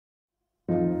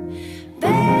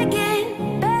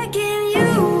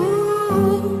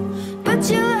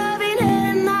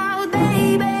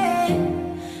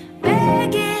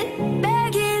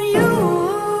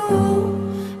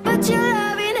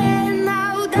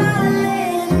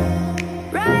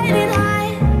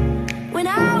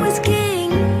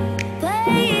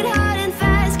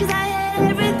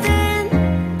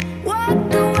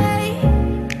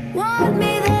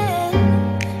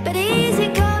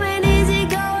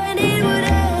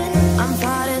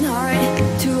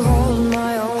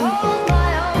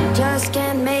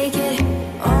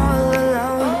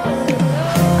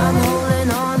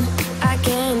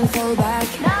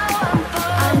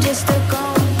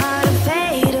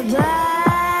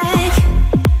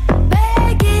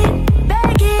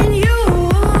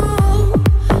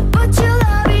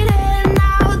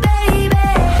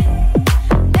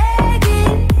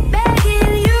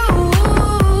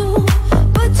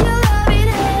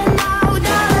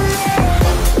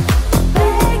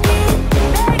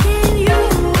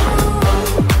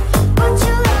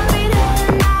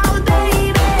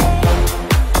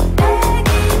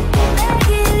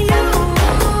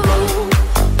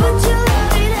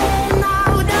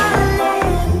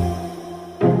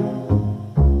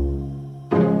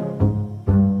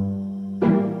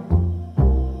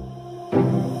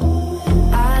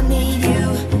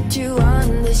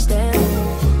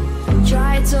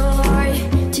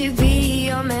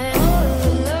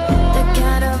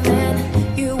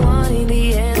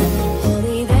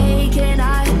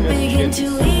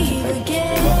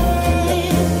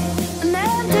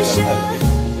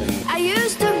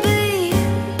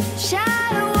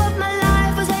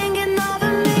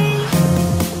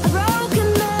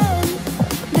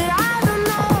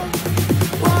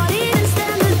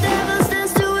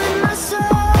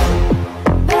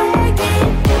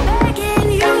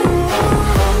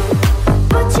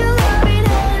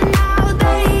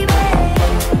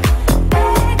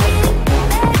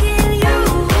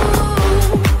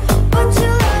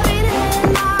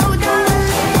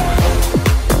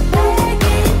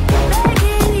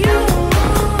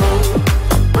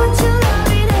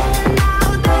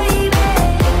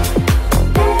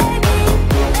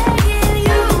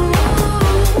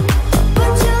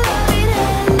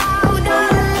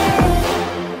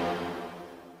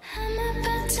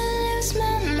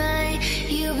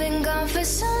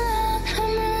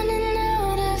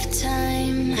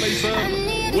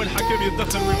والحكم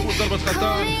يتدخل ويقول ضربة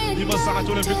خطأ لمصلحة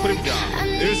أولمبيك بريمكا.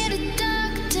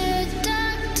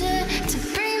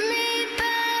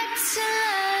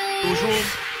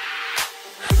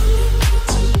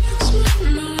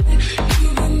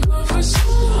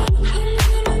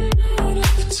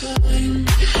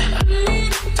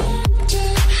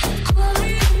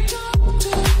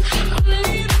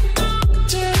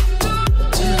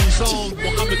 هجوم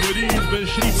محمد وليد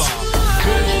بنشريفة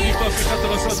في خط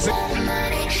الوسط.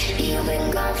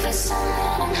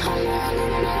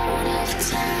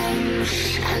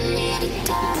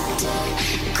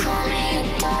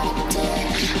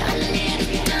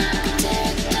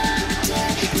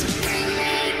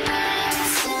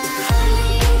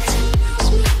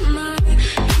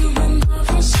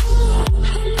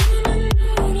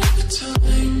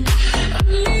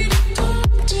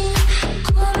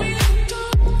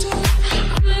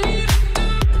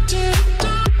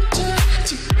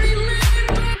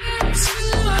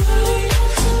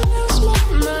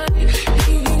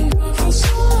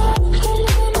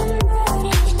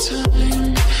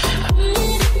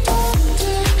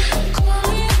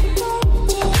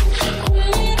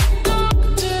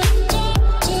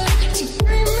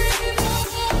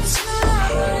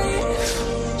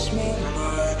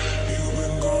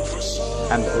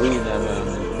 عم طويل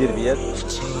ندير بيات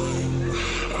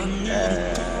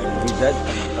الفيزات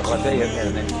الرجاية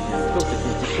كان توثق في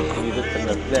تيك توك الفيزات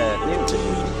كنا 22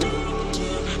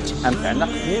 عم تعلق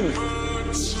 22.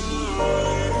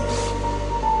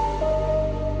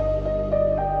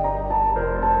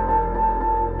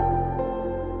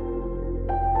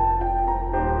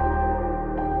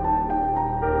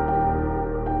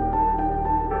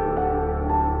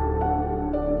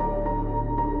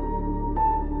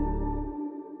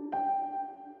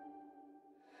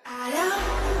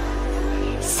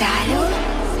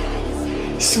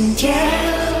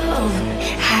 숨겨온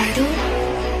하루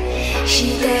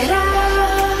시대로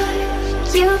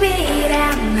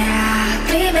유일한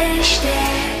나를 시대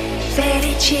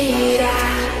felicità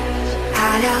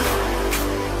알아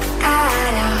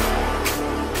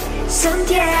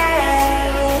손뒤로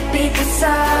비켜서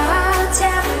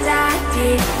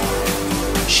잠자리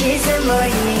시선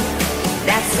모이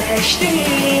낯설지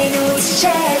눈치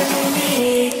채우니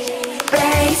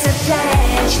Blaze a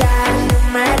flash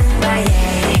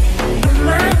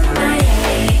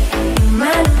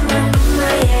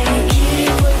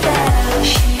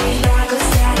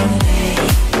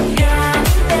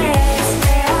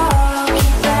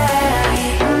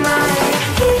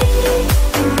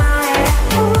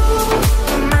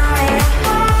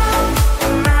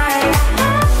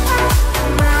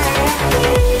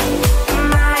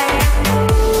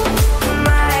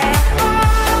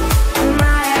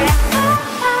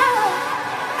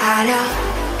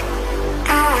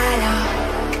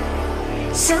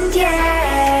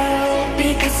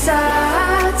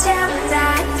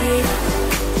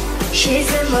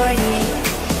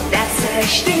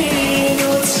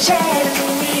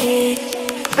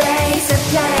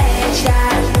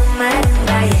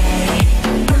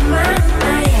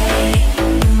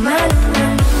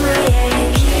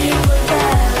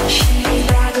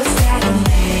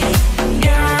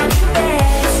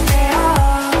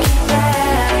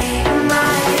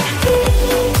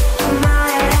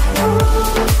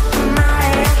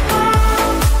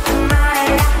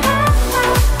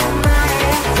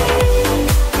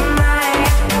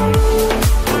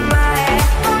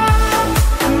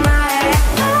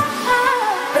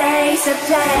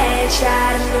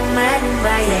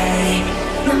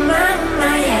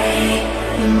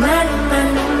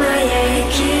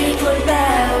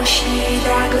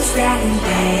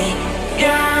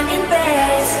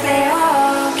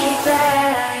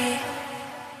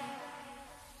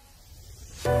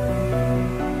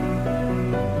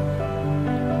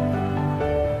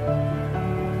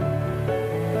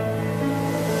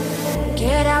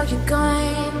Get out your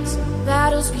guns,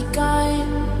 battle's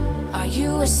begun. Are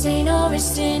you a saint or a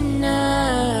sinner?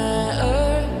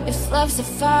 If love's a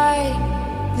fight,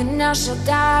 then I shall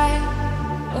die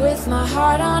with my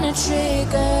heart on a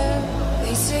trigger.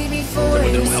 They say before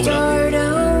you start a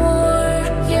war,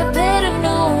 you better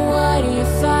know what you're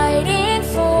fighting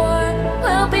for.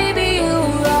 Well, baby,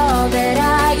 you're all that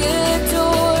I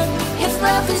adore. If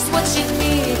love is what you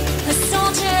need, a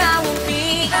soldier I will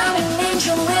be. I'm an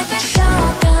angel with a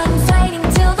shotgun, fighting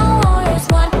till the war is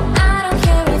won. I don't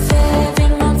care if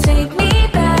heaven won't take me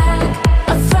back.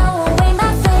 I'll throw away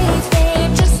my faith,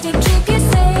 babe, just to keep you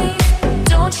safe.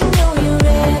 Don't you know you're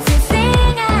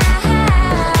everything I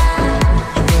have?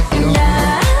 And I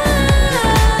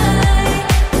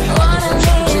wanna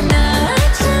live not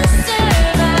just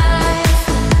survive.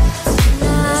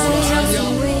 Tonight to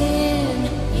win,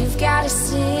 you've gotta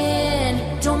sin.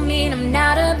 Don't mean I'm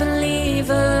not a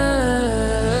believer.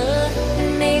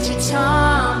 Major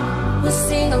Tom will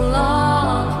sing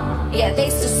along. Yeah, they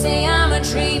still say I'm a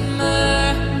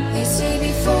dreamer. They say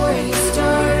before you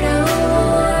start a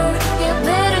war, you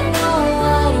better know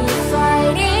what you're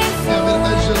fighting for.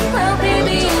 Well,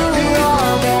 baby, you're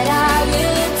all that I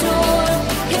adore.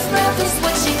 If love is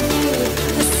what you need,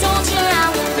 the soldier I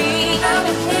will be. I'm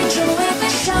an angel with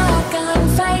a shotgun,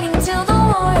 fighting till the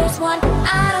war is won.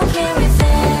 I don't care if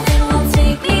heaven won't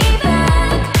take me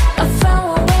back. I'll throw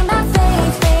away my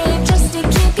faith, babe, just to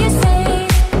keep you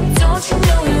safe. Don't you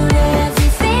know you're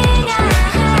everything I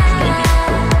have?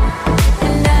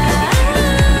 And I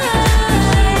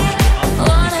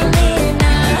wanna live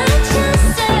not just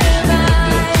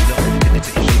survive.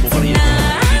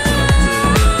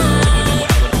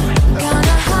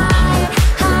 Gonna hide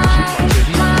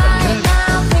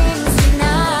mountains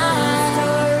tonight.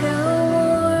 Start a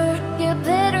war, you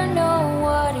better know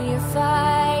what you're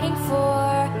fighting for.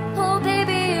 Oh,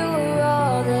 baby, you're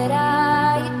all that I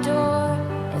adore.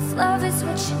 If love is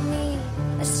what you need,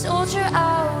 a soldier I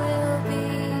will be.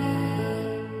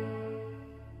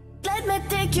 Let me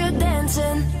take you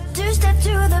dancing, two-step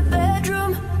to the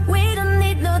bedroom. We don't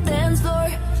need no dance floor.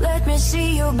 Let me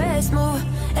see your best move.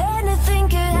 Anything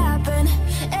could happen.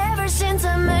 Ever since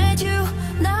I met you,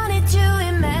 no need to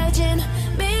imagine.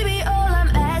 Baby, all I'm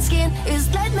asking is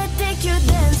let me take you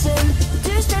dancing,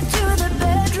 two-step to the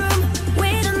bedroom.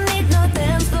 We don't need no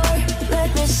dance floor.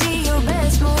 Let me see your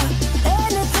best move.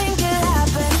 Anything could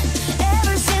happen.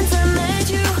 Ever since I met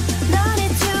you, no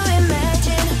need to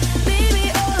imagine. Baby,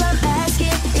 all I'm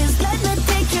asking is let me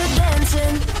take you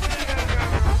dancing.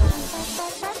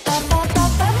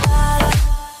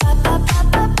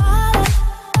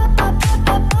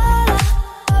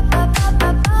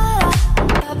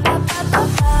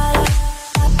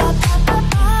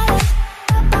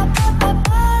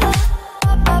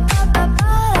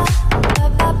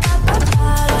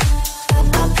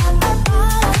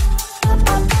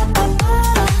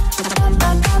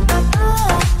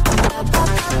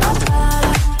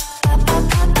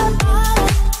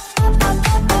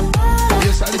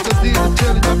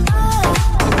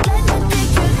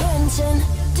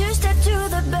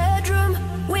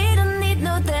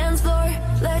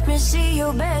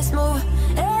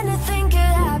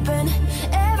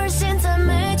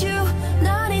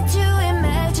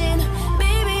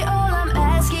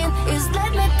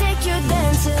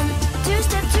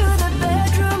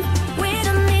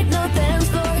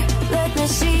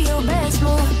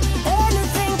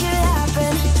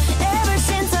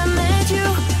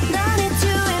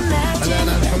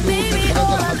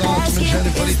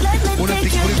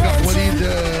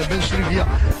 الجميع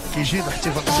كيجي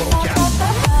الاحتفال المشروع كيعرف.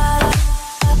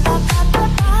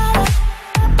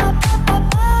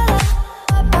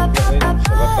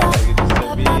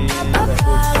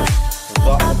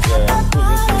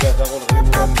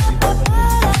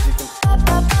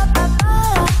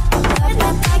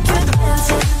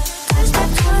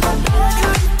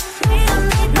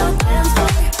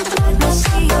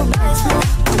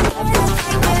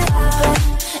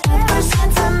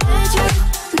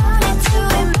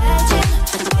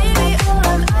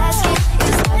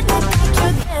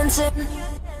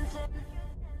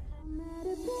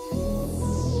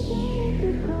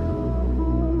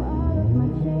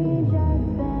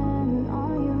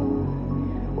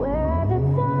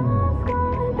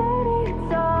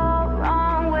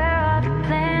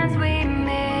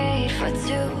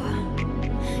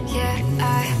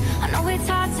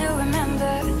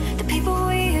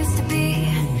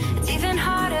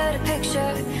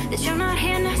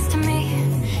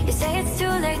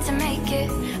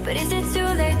 But is it too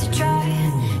late to try?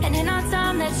 And in our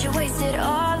time that you wasted,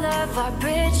 all of our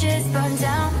bridges burned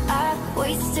down. I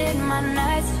wasted my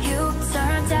nights, you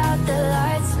turned out the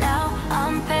lights. Now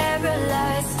I'm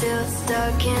paralyzed, still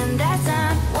stuck in that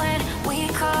time when we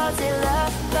called it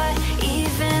love. But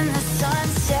even the sun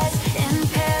sets in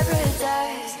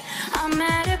paradise. I'm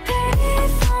at a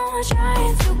payphone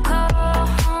trying to call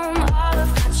home. All of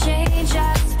my change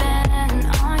I spent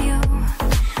on you.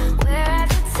 Where at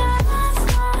the time's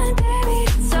gone, baby,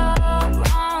 it's all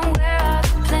wrong. Where are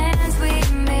the plans we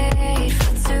made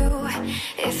for two?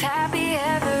 If happy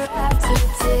ever after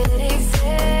did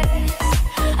exist,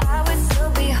 I would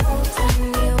still be holding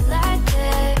you like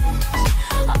this.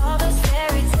 All those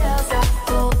fairy tales are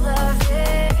full of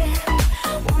it.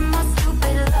 One more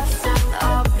stupid love song,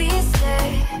 I'll be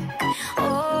sick.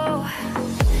 Oh,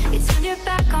 you turned your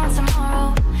back on tomorrow,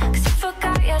 'cause you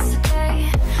forgot yesterday.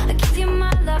 I gave you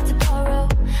my love to borrow,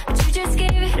 but you just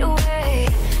gave it away.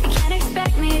 You can't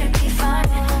expect me to be fine,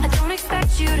 I don't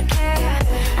expect you to care.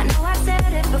 I know I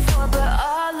said it before, but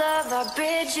all of our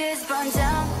bridges burned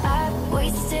down. I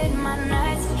wasted my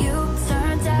nights, you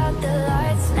turned out the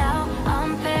lights. Now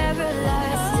I'm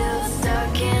paralyzed, still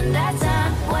stuck in that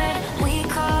time when we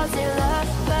called it love.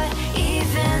 But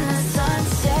even the sun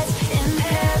sets in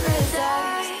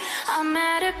paradise. I'm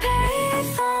at a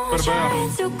payphone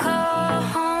trying to call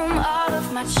home. All of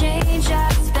my change I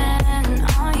spent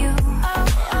on you.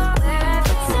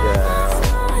 Wherever time's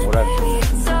gone, baby,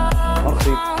 it's all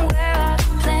wrong. Where are the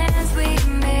plans we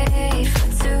made for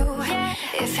two?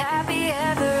 If happy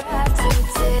ever after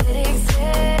did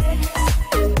exist,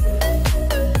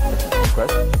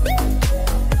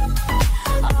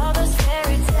 all those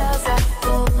fairy tales are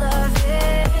full of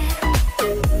it.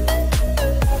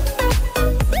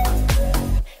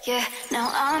 Yeah, now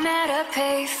I'm at a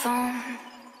payphone.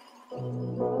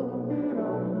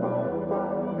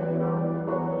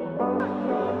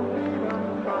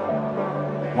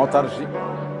 مترجي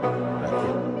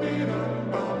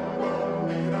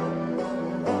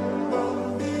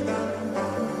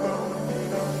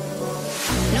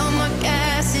No more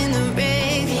gas in the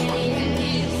rig.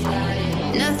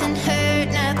 Nothing heard,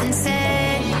 nothing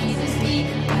said.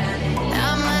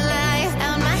 Out my life,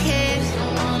 out my head.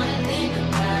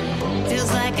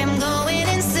 Feels like I'm going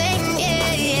insane,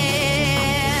 yeah,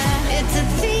 yeah. It's a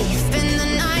thief in the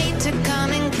night to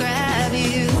come and grab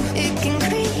you. It can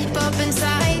creep up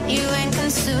inside you and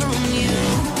consume you.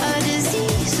 A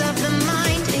disease of the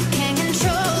mind, it can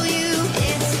control you.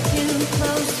 It's too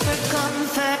close for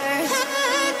comfort.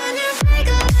 Under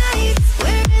fake lights,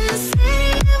 we're in the city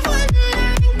of wonder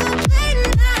and complain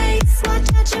nights. Watch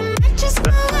out, you might just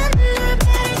go under.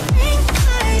 Better think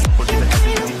twice. You're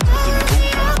kind of all the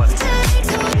outside,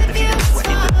 so if you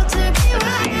fall to be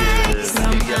right,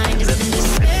 your mind is in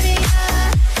disturbia.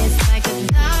 It's like the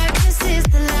darkness is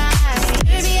the light.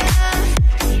 Disturbia,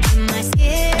 am I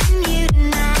scaring you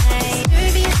tonight?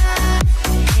 Disturbia,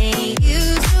 ain't you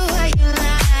so what you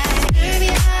like?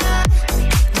 Disturbia,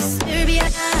 disturbia.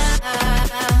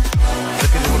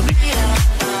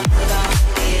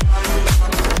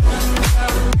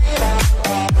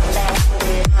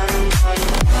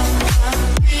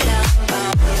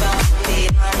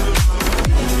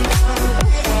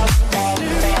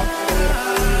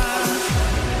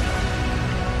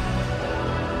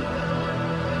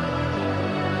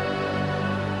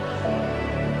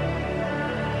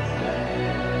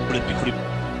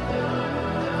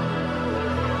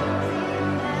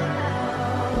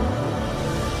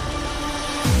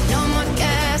 No more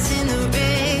gas in the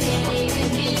rig.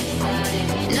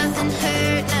 Nothing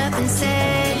heard, nothing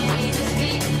said.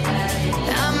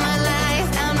 Out my life,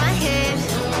 out my head.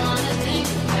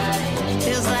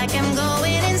 Feels like like I'm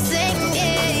going insane.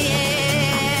 Yeah,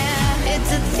 yeah.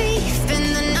 It's a thief in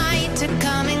the night to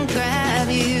come and grab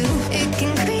you. It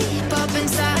can creep up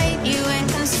inside you and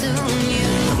consume you.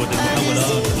 A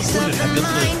disease of the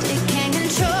mind, it can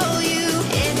control you.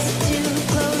 It's too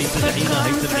close for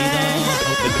comfort.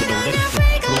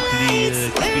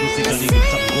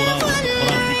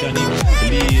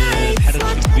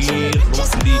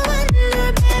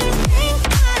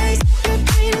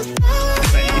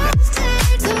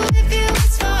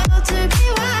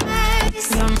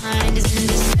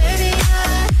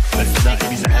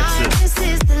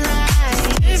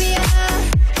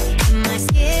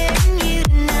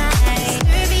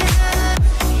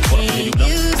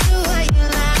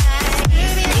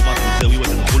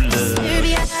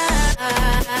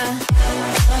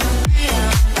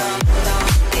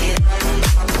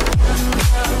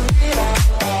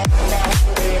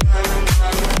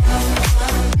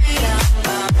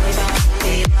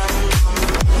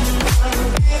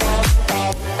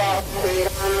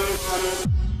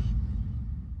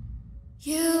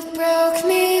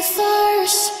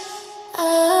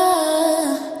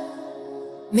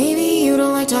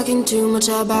 Too much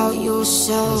about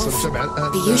yourself,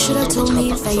 but you should have told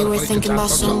me that you were thinking about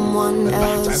someone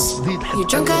else. You're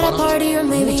drunk at a party, or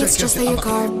maybe it's just that your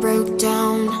car broke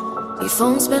down. Your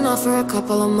phone's been off for a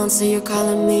couple of months, so you're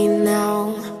calling me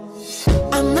now.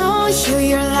 I know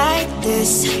you're like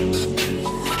this.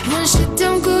 When shit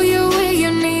don't go your way,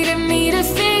 you needed me to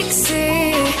fix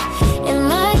it. And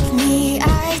like me,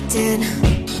 I did,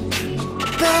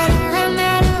 but I ran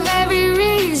out of every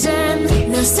reason.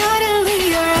 Now suddenly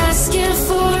you're asking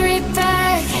for it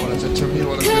back.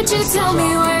 Could you tell me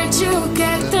where'd you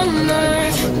get the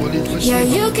nerve? Yeah,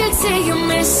 you could say you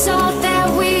miss all that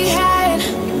we had,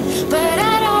 but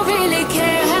I don't really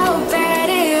care how bad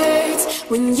it hurts.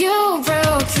 When you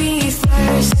broke me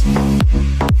first,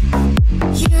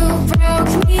 you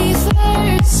broke me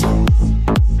first.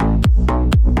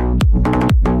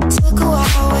 Took a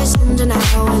while, was under an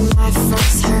hour when my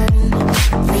first heard,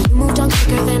 but you moved on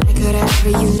quicker than I could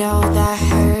ever, you know that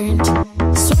hurt.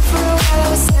 So for a while I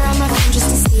was there on my phone just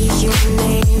to see your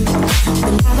name,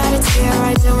 but now that it's here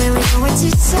I don't really know what to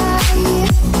say.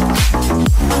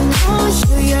 I know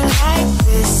you're like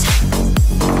this.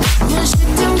 When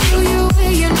shit don't go your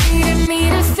way, you needed me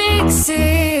to fix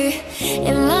it.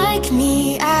 And like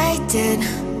me, I did,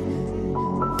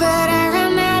 but I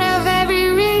ran out of every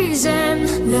reason.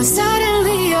 Now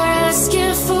suddenly you're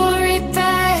asking for it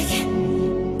back.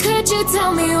 Could you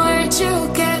tell me where'd you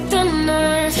get the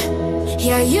nerve?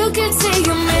 Yeah, you could say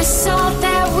you miss all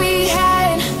that we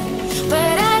had,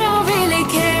 but I don't really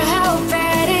care how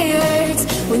bad it hurts.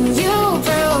 When you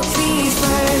broke me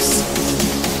first,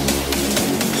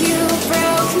 you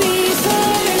broke me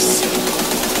first.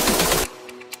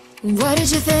 What did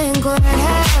you think would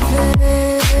happen?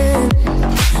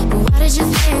 What did you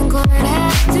think would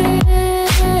happen?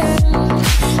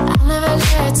 I'll never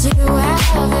let you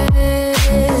have it.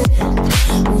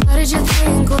 What did you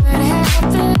think would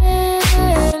happen?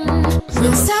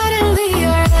 Now suddenly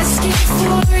you're asking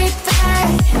for it back.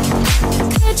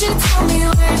 Could you tell me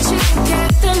where'd you get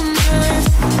the nerve?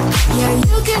 Yeah,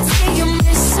 you could say you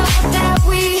miss all that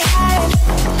we had,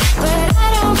 but I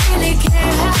don't really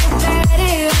care how bad it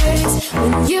hurts.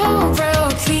 When you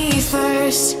broke me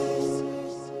first,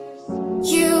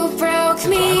 you broke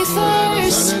me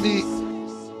first.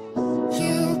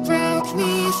 You broke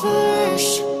me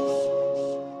first.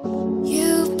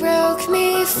 You broke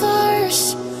me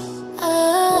first.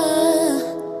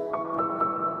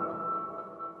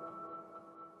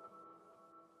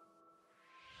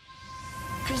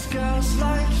 Cause girls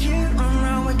like you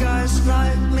around with guys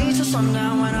like me till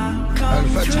sundown. When I come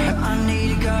through, I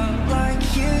need a girl like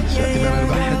you. Yeah,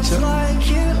 yeah, girls like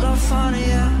you love fun,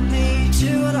 yeah, me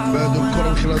too. What I want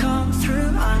when I come